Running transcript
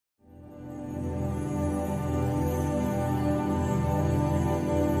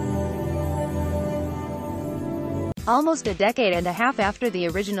Almost a decade and a half after the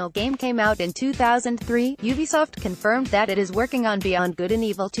original game came out in 2003, Ubisoft confirmed that it is working on Beyond Good and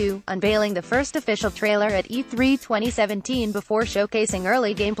Evil 2, unveiling the first official trailer at E3 2017 before showcasing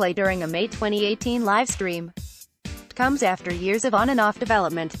early gameplay during a May 2018 livestream. It comes after years of on and off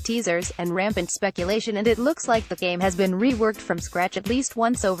development, teasers, and rampant speculation, and it looks like the game has been reworked from scratch at least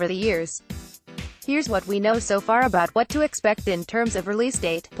once over the years. Here's what we know so far about what to expect in terms of release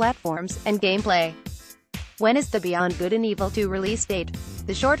date, platforms, and gameplay. When is the Beyond Good and Evil 2 release date?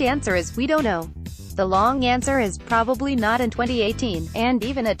 The short answer is, we don't know. The long answer is, probably not in 2018, and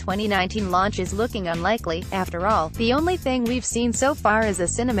even a 2019 launch is looking unlikely. After all, the only thing we've seen so far is a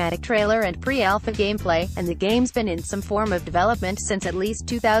cinematic trailer and pre-alpha gameplay, and the game's been in some form of development since at least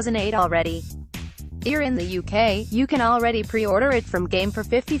 2008 already. Here in the UK, you can already pre-order it from Game for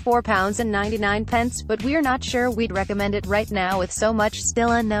 £54.99, but we're not sure we'd recommend it right now with so much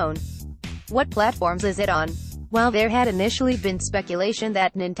still unknown. What platforms is it on? While there had initially been speculation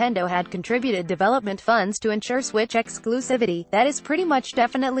that Nintendo had contributed development funds to ensure Switch exclusivity, that is pretty much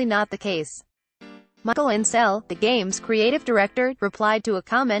definitely not the case. Michael Insel, the game's creative director, replied to a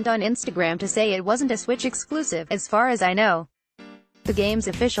comment on Instagram to say it wasn't a Switch exclusive, as far as I know. The game's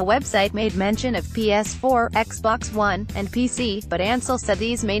official website made mention of PS4, Xbox One, and PC, but Ansel said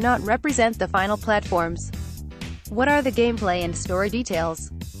these may not represent the final platforms. What are the gameplay and story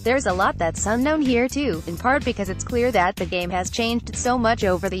details? There's a lot that's unknown here too, in part because it's clear that the game has changed so much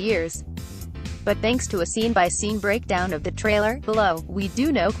over the years. But thanks to a scene-by-scene breakdown of the trailer below, we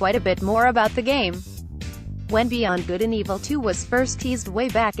do know quite a bit more about the game. When Beyond Good and Evil 2 was first teased way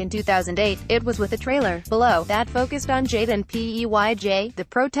back in 2008, it was with a trailer below that focused on Jade and Peyj, the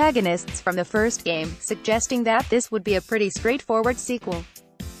protagonists from the first game, suggesting that this would be a pretty straightforward sequel.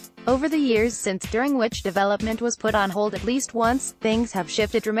 Over the years since, during which development was put on hold at least once, things have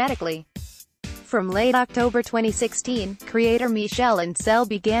shifted dramatically. From late October 2016, creator Michel Ancel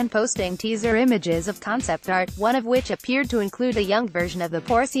began posting teaser images of concept art, one of which appeared to include a young version of the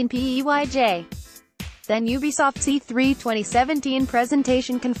porcine Peyj. Then Ubisoft's E3 2017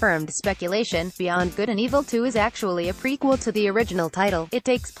 presentation confirmed speculation. Beyond Good and Evil 2 is actually a prequel to the original title. It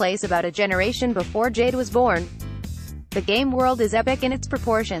takes place about a generation before Jade was born. The game world is epic in its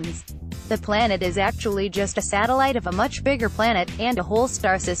proportions. The planet is actually just a satellite of a much bigger planet, and a whole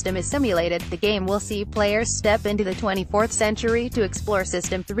star system is simulated. The game will see players step into the 24th century to explore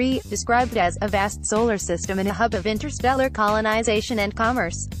System 3, described as a vast solar system and a hub of interstellar colonization and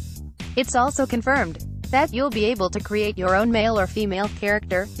commerce. It's also confirmed that you'll be able to create your own male or female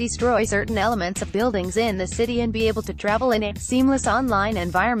character, destroy certain elements of buildings in the city, and be able to travel in a seamless online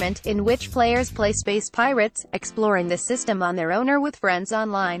environment, in which players play space pirates, exploring the system on their own or with friends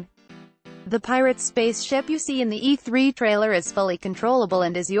online. The pirate spaceship you see in the E3 trailer is fully controllable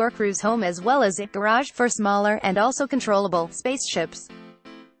and is your crew's home, as well as a garage for smaller, and also controllable, spaceships.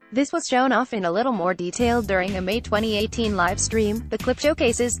 This was shown off in a little more detail during a May 2018 livestream. The clip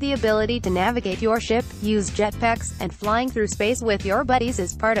showcases the ability to navigate your ship, use jetpacks, and flying through space with your buddies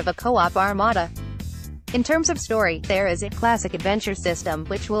as part of a co-op armada. In terms of story, there is a classic adventure system,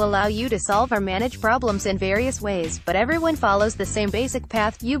 which will allow you to solve or manage problems in various ways, but everyone follows the same basic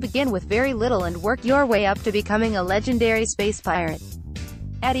path. You begin with very little and work your way up to becoming a legendary space pirate.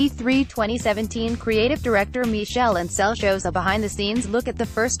 At E3 2017, creative director Michel Ancel shows a behind-the-scenes look at the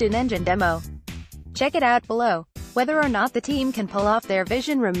first in-engine demo. Check it out below. Whether or not the team can pull off their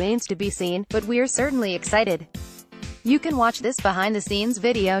vision remains to be seen, but we're certainly excited. You can watch this behind-the-scenes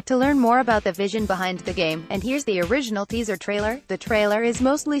video to learn more about the vision behind the game, and here's the original teaser trailer. The trailer is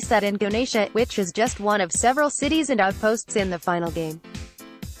mostly set in Ganesha, which is just one of several cities and outposts in the final game.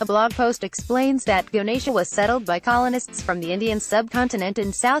 A blog post explains that Ganesha was settled by colonists from the Indian subcontinent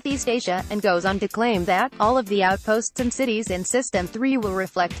in Southeast Asia, and goes on to claim that all of the outposts and cities in System 3 will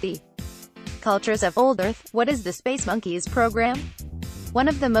reflect the cultures of Old Earth. What is the Space Monkeys program? One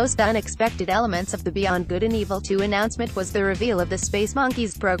of the most unexpected elements of the Beyond Good and Evil 2 announcement was the reveal of the Space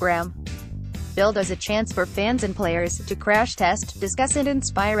Monkeys program. Billed as a chance for fans and players to crash test, discuss and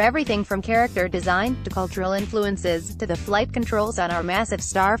inspire everything from character design, to cultural influences, to the flight controls on our massive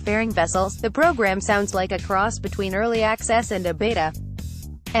star-faring vessels, the program sounds like a cross between early access and a beta.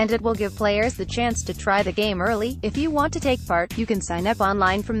 And it will give players the chance to try the game early. If you want to take part, you can sign up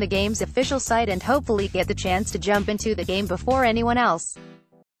online from the game's official site and hopefully get the chance to jump into the game before anyone else.